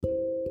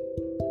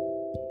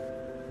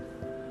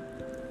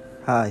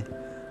Hi,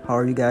 how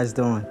are you guys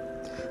doing?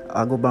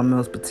 I go by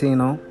Mills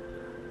Patino.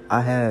 I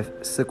have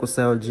sickle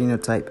cell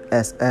genotype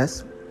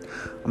SS.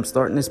 I'm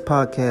starting this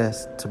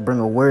podcast to bring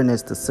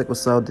awareness to sickle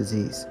cell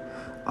disease.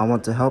 I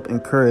want to help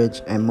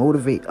encourage and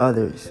motivate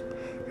others.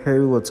 Here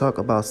we will talk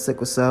about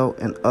sickle cell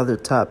and other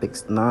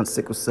topics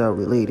non-sickle cell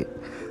related,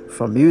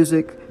 from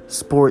music,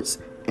 sports,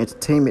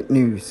 entertainment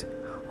news.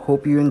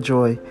 Hope you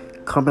enjoy.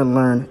 Come and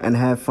learn and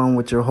have fun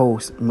with your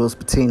host, Mills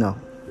Patino.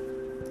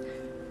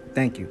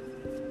 Thank you.